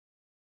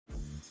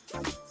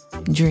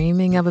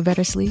Dreaming of a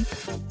better sleep?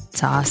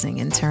 Tossing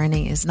and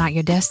turning is not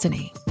your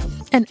destiny.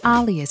 And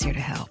Ollie is here to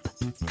help.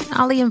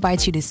 Ollie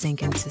invites you to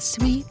sink into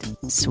sweet,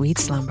 sweet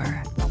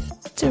slumber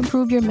to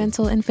improve your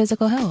mental and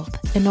physical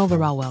health and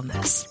overall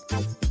wellness.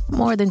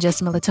 More than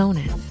just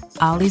melatonin,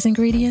 Ollie's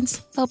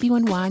ingredients help you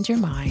unwind your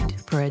mind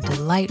for a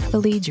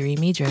delightfully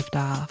dreamy drift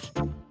off.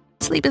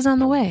 Sleep is on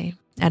the way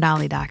at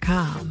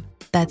Ollie.com.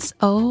 That's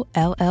OLLY.com.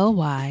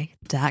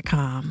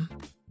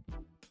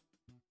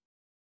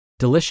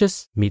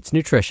 Delicious meets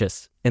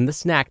nutritious in the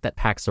snack that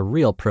packs a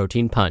real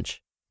protein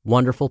punch.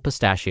 Wonderful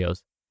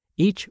Pistachios.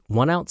 Each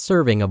 1-ounce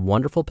serving of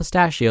Wonderful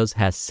Pistachios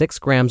has 6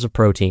 grams of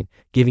protein,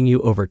 giving you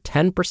over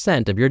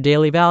 10% of your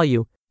daily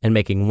value and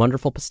making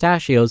Wonderful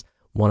Pistachios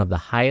one of the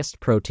highest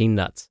protein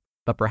nuts.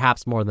 But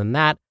perhaps more than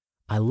that,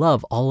 I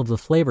love all of the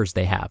flavors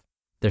they have.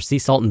 Their sea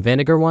salt and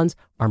vinegar ones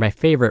are my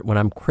favorite when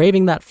I'm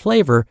craving that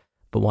flavor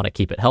but want to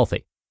keep it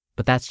healthy.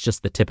 But that's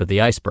just the tip of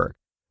the iceberg.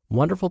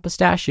 Wonderful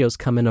Pistachios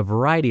come in a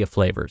variety of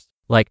flavors,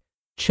 like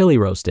chili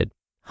roasted,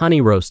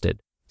 honey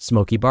roasted,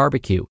 smoky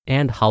barbecue,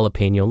 and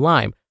jalapeno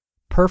lime,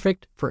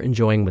 perfect for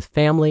enjoying with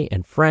family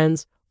and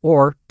friends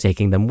or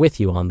taking them with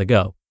you on the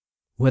go.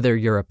 Whether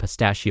you're a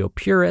pistachio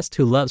purist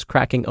who loves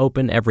cracking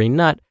open every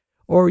nut,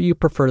 or you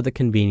prefer the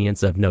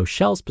convenience of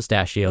no-shells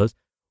pistachios,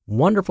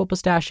 Wonderful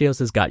Pistachios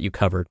has got you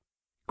covered.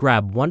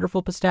 Grab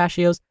Wonderful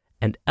Pistachios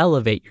and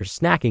elevate your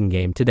snacking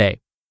game today.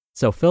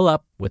 So fill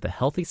up with a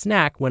healthy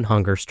snack when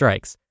hunger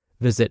strikes.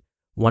 Visit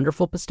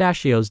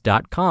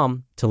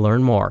wonderfulpistachios.com to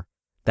learn more.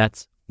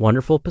 That's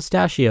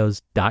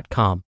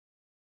wonderfulpistachios.com.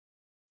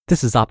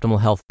 This is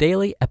Optimal Health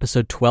Daily,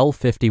 episode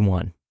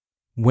 1251.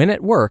 Win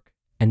at work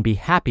and be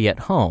happy at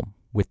home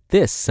with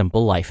this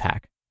simple life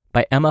hack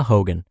by Emma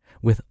Hogan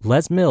with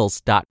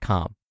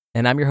lesmills.com.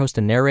 And I'm your host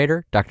and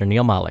narrator, Dr.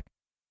 Neil Malik.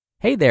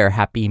 Hey there,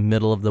 happy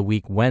middle of the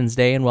week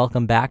Wednesday, and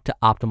welcome back to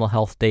Optimal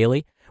Health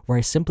Daily, where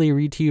I simply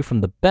read to you from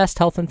the best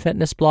health and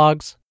fitness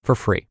blogs for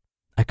free.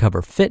 I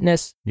cover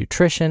fitness,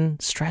 nutrition,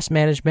 stress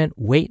management,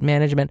 weight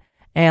management,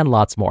 and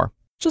lots more,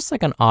 just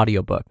like an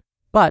audiobook,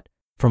 but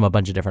from a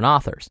bunch of different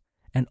authors,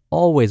 and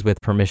always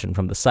with permission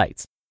from the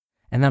sites.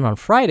 And then on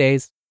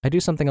Fridays, I do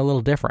something a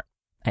little different.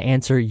 I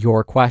answer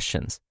your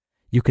questions.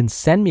 You can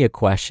send me a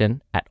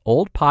question at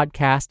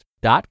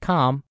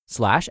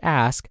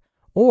oldpodcast.com/ask,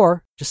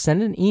 or just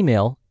send an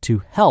email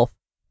to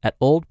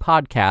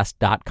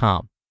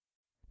health@oldpodcast.com.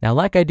 Now,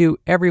 like I do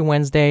every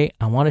Wednesday,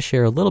 I want to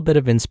share a little bit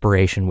of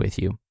inspiration with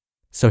you.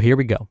 So here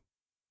we go.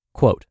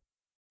 Quote,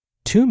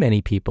 "Too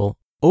many people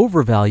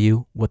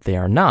overvalue what they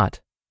are not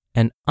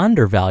and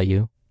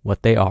undervalue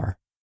what they are."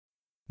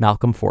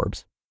 Malcolm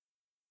Forbes.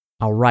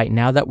 All right,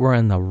 now that we're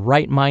in the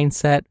right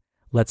mindset,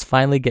 let's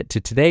finally get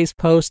to today's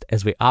post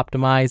as we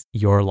optimize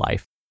your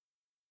life.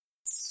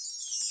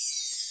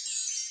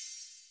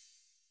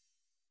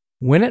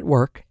 Win at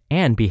work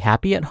and be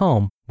happy at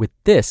home with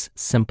this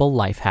simple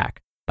life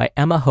hack by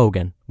Emma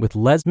Hogan with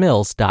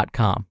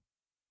lesmills.com.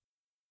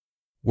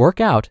 Work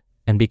out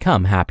and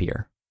become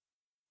happier.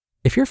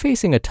 If you're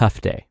facing a tough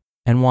day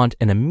and want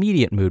an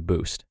immediate mood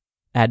boost,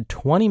 add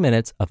 20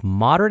 minutes of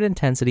moderate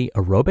intensity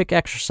aerobic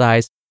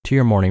exercise to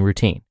your morning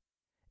routine.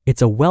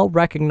 It's a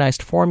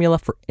well-recognized formula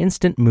for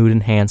instant mood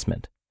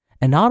enhancement.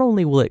 And not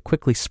only will it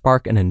quickly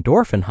spark an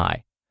endorphin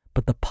high,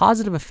 but the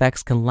positive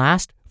effects can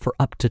last for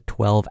up to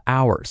 12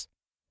 hours.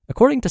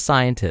 According to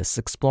scientists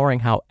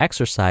exploring how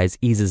exercise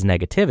eases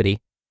negativity,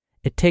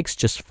 it takes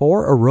just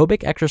 4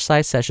 aerobic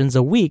exercise sessions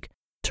a week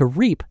to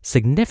reap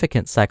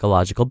significant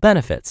psychological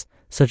benefits,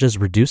 such as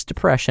reduced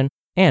depression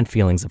and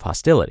feelings of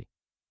hostility.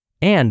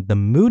 And the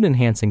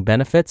mood-enhancing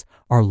benefits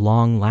are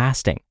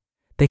long-lasting.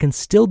 They can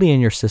still be in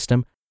your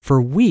system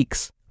for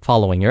weeks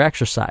following your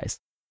exercise.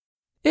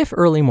 If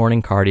early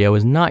morning cardio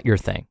is not your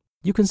thing,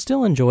 you can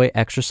still enjoy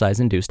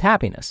exercise-induced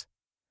happiness.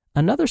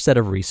 Another set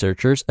of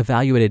researchers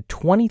evaluated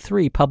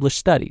 23 published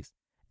studies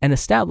and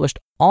established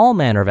all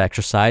manner of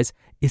exercise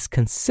is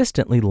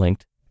consistently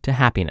linked to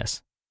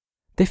happiness.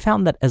 They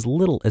found that as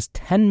little as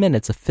 10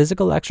 minutes of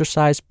physical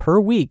exercise per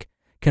week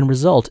can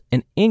result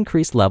in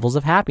increased levels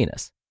of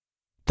happiness.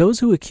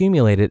 Those who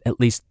accumulated at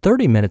least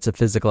 30 minutes of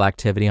physical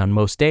activity on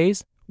most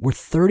days were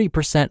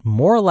 30%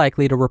 more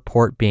likely to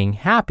report being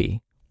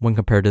happy when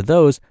compared to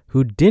those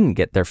who didn't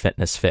get their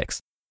fitness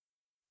fix.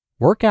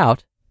 Work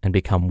out and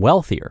become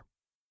wealthier.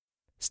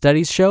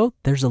 Studies show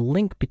there's a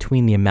link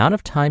between the amount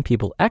of time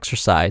people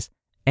exercise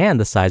and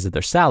the size of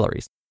their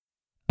salaries.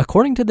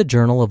 According to the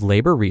Journal of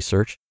Labor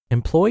Research,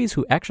 employees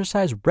who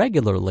exercise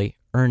regularly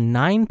earn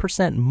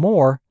 9%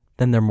 more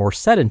than their more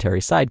sedentary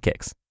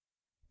sidekicks.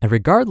 And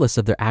regardless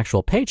of their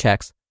actual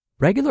paychecks,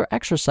 regular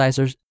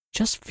exercisers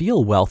just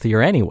feel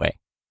wealthier anyway.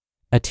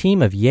 A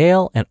team of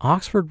Yale and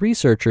Oxford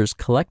researchers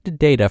collected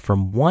data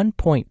from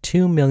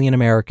 1.2 million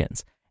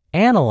Americans,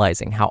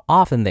 analyzing how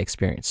often they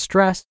experience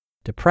stress,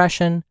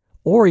 depression,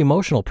 or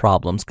emotional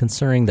problems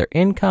concerning their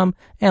income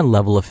and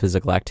level of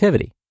physical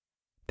activity.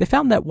 They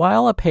found that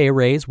while a pay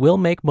raise will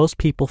make most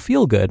people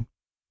feel good,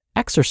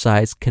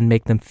 exercise can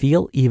make them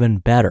feel even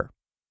better.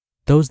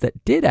 Those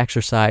that did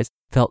exercise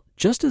felt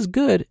just as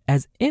good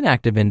as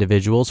inactive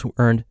individuals who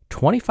earned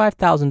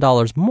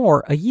 $25,000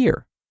 more a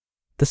year.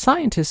 The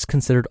scientists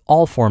considered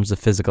all forms of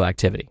physical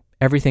activity,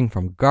 everything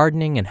from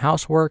gardening and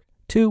housework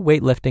to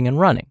weightlifting and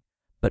running,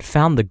 but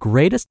found the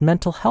greatest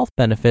mental health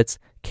benefits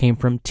came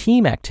from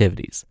team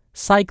activities,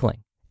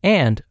 cycling,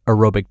 and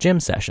aerobic gym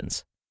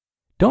sessions.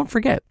 Don't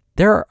forget,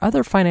 there are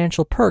other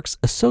financial perks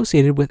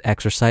associated with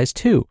exercise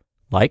too,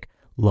 like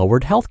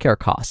lowered healthcare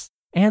costs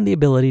and the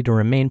ability to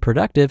remain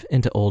productive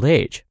into old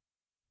age.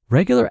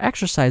 Regular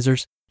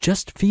exercisers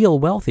just feel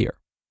wealthier.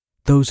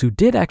 Those who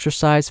did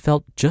exercise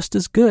felt just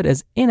as good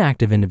as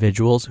inactive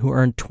individuals who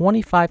earned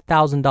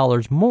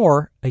 $25,000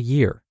 more a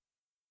year.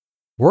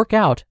 Work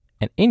out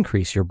and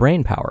increase your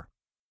brain power.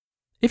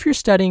 If you're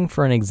studying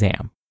for an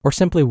exam or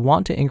simply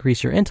want to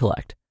increase your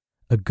intellect,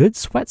 a good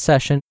sweat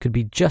session could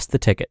be just the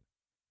ticket.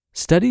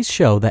 Studies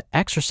show that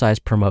exercise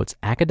promotes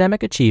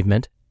academic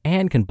achievement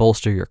and can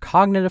bolster your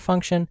cognitive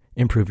function,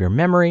 improve your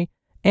memory,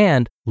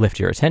 and lift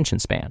your attention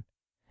span.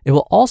 It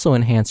will also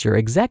enhance your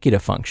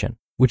executive function,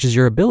 which is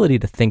your ability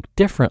to think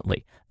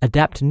differently,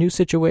 adapt to new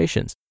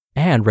situations,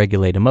 and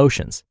regulate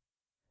emotions.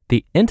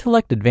 The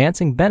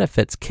intellect-advancing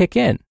benefits kick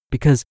in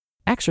because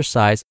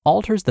exercise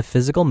alters the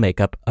physical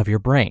makeup of your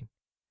brain.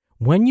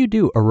 When you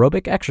do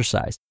aerobic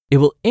exercise, it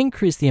will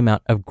increase the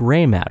amount of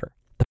gray matter,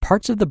 the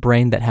parts of the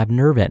brain that have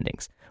nerve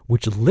endings,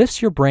 which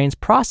lifts your brain's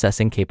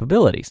processing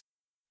capabilities.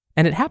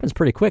 And it happens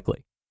pretty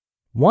quickly.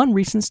 One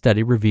recent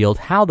study revealed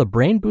how the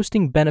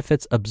brain-boosting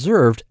benefits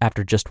observed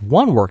after just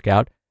one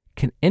workout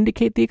can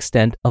indicate the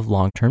extent of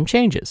long-term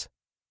changes.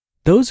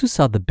 Those who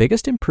saw the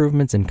biggest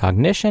improvements in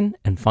cognition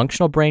and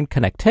functional brain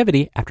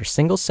connectivity after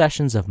single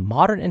sessions of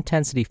moderate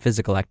intensity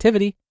physical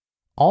activity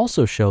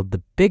also showed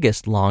the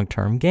biggest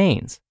long-term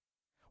gains.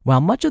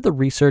 While much of the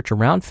research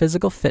around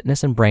physical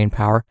fitness and brain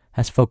power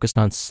has focused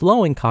on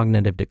slowing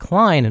cognitive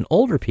decline in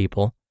older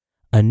people,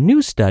 a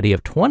new study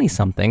of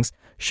 20-somethings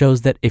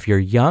shows that if you're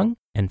young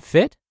and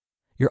fit,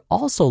 you're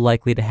also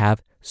likely to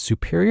have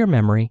superior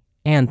memory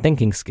and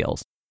thinking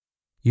skills.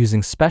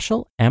 Using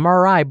special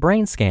MRI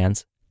brain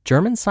scans,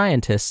 German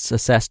scientists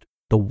assessed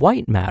the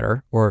white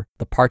matter, or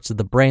the parts of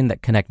the brain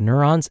that connect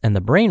neurons and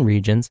the brain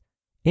regions,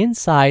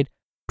 inside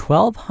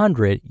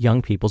 1,200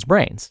 young people's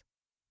brains.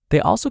 They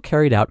also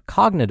carried out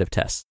cognitive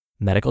tests,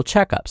 medical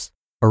checkups,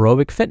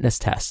 aerobic fitness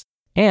tests,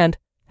 and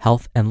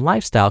health and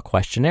lifestyle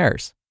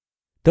questionnaires.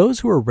 Those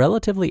who were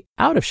relatively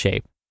out of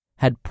shape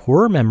had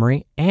poorer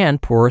memory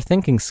and poorer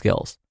thinking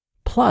skills.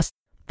 Plus,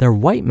 their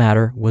white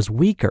matter was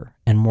weaker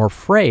and more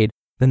frayed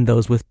than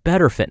those with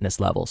better fitness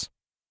levels.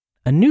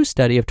 A new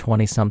study of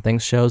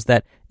 20-somethings shows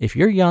that if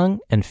you're young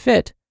and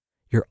fit,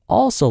 you're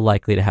also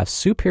likely to have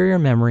superior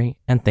memory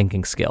and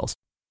thinking skills.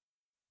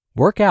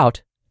 Work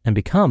out and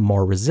become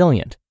more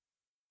resilient.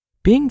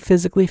 Being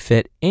physically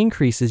fit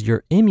increases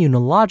your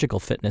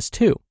immunological fitness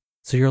too,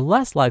 so you're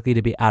less likely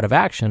to be out of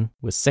action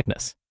with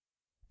sickness.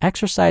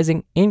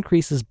 Exercising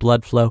increases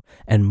blood flow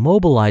and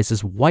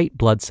mobilizes white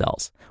blood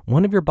cells,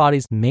 one of your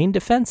body's main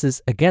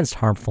defenses against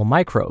harmful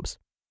microbes.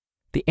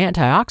 The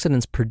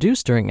antioxidants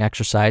produced during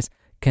exercise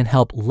can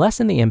help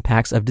lessen the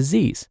impacts of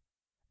disease.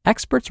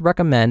 Experts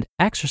recommend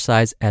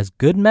exercise as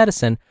good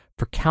medicine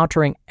for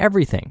countering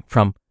everything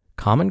from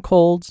common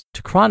colds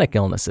to chronic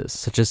illnesses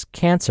such as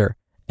cancer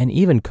and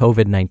even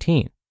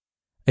COVID-19.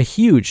 A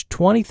huge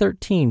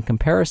 2013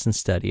 comparison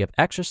study of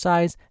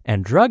exercise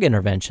and drug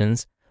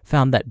interventions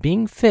found that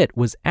being fit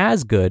was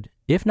as good,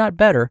 if not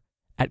better,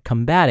 at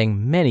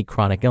combating many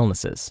chronic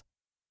illnesses.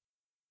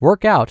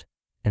 Work out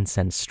and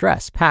send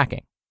stress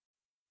packing.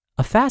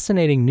 A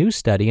fascinating new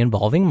study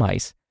involving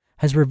mice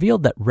has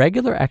revealed that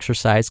regular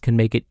exercise can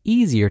make it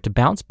easier to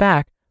bounce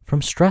back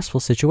from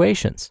stressful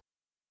situations.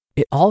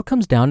 It all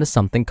comes down to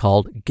something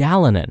called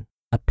galanin,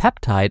 a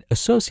peptide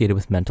associated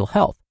with mental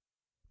health.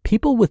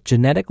 People with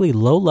genetically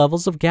low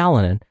levels of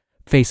galanin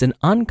face an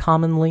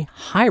uncommonly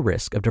high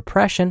risk of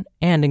depression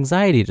and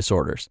anxiety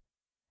disorders.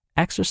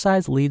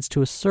 Exercise leads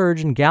to a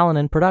surge in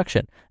galanin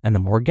production, and the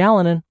more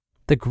galanin,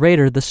 the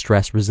greater the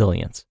stress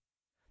resilience.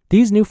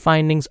 These new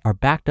findings are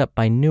backed up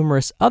by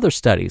numerous other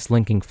studies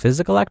linking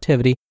physical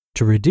activity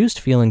to reduced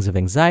feelings of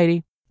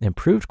anxiety,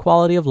 improved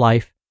quality of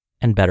life,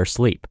 and better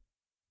sleep.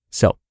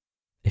 So,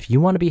 if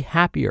you want to be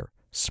happier,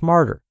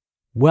 smarter,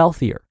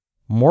 wealthier,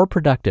 more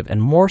productive,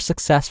 and more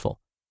successful,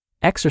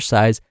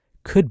 exercise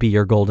could be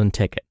your golden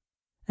ticket.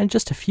 And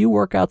just a few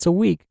workouts a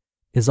week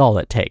is all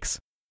it takes.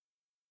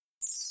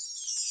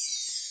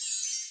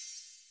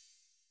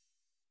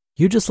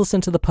 You just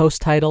listened to the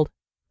post titled,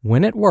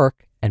 Win at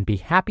Work and Be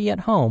Happy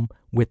at Home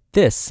with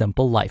This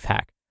Simple Life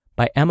Hack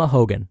by Emma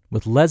Hogan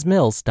with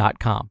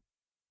LesMills.com.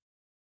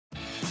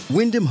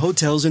 Wyndham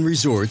Hotels and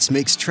Resorts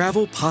makes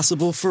travel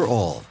possible for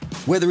all.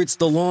 Whether it's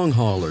the long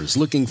haulers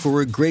looking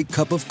for a great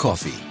cup of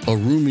coffee, a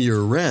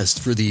roomier rest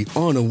for the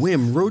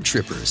on-a-whim road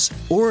trippers,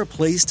 or a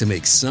place to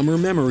make summer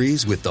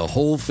memories with the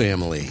whole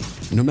family.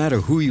 No matter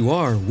who you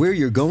are, where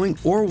you're going,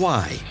 or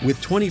why, with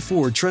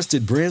 24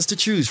 trusted brands to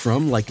choose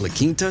from like La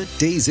Quinta,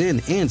 Days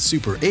Inn, and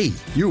Super 8,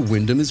 your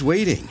Wyndham is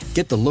waiting.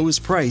 Get the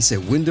lowest price at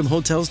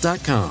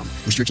WyndhamHotels.com.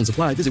 Restrictions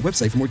apply. Visit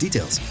website for more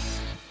details.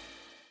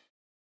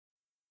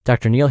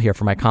 Dr. Neal here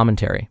for my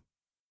commentary.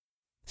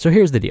 So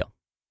here's the deal.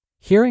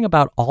 Hearing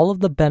about all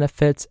of the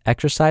benefits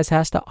exercise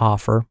has to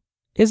offer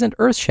isn't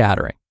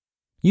earth-shattering.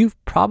 You've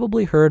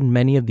probably heard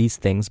many of these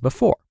things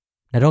before.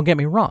 Now don't get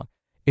me wrong.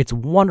 It's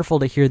wonderful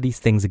to hear these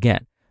things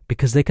again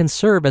because they can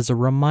serve as a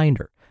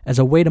reminder, as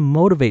a way to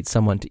motivate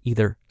someone to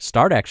either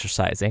start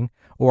exercising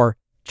or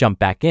jump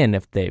back in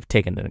if they've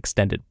taken an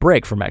extended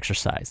break from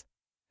exercise.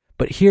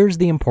 But here's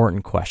the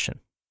important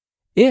question.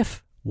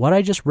 If what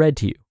I just read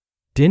to you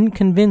didn't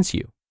convince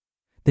you,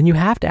 then you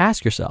have to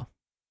ask yourself,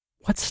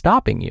 what's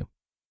stopping you?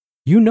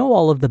 You know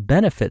all of the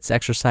benefits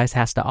exercise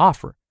has to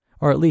offer,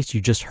 or at least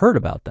you just heard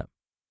about them.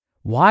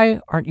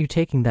 Why aren't you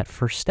taking that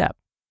first step?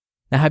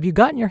 Now, have you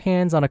gotten your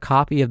hands on a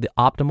copy of the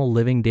Optimal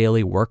Living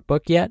Daily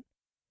workbook yet?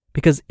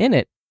 Because in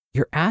it,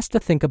 you're asked to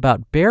think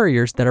about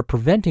barriers that are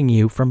preventing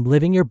you from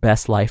living your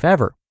best life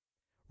ever.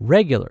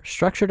 Regular,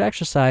 structured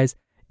exercise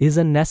is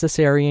a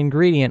necessary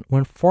ingredient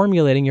when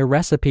formulating your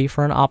recipe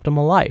for an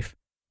optimal life.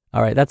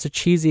 All right, that's a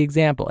cheesy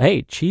example.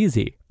 Hey,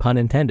 cheesy, pun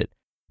intended.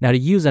 Now, to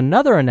use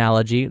another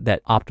analogy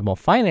that Optimal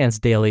Finance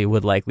Daily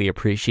would likely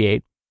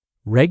appreciate,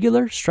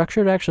 regular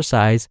structured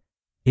exercise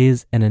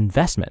is an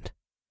investment.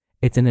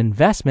 It's an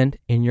investment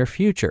in your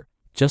future,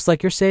 just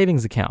like your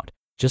savings account,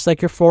 just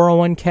like your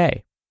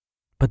 401k.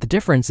 But the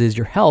difference is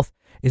your health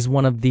is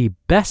one of the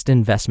best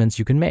investments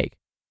you can make.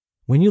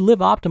 When you live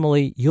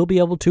optimally, you'll be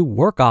able to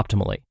work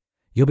optimally.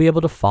 You'll be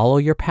able to follow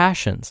your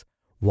passions,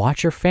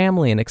 watch your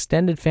family and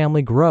extended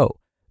family grow,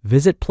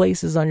 visit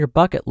places on your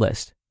bucket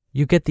list.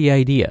 You get the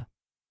idea.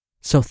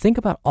 So think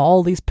about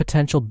all these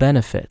potential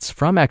benefits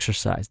from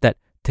exercise that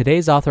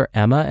today's author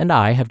Emma and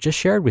I have just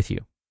shared with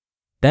you.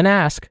 Then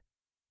ask,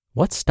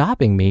 what's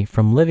stopping me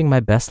from living my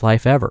best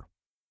life ever?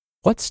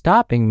 What's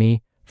stopping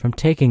me from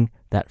taking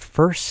that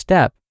first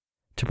step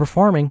to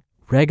performing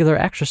regular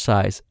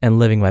exercise and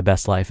living my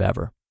best life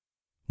ever?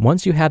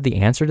 Once you have the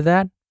answer to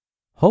that,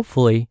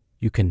 hopefully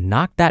you can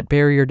knock that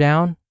barrier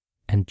down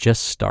and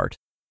just start.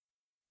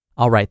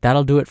 All right,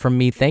 that'll do it from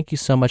me. Thank you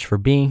so much for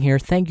being here.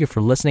 Thank you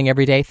for listening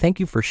every day. Thank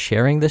you for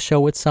sharing this show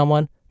with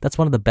someone. That's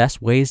one of the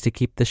best ways to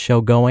keep this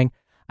show going.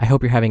 I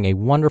hope you're having a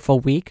wonderful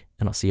week,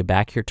 and I'll see you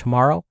back here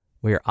tomorrow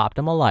where your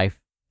optimal life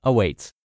awaits.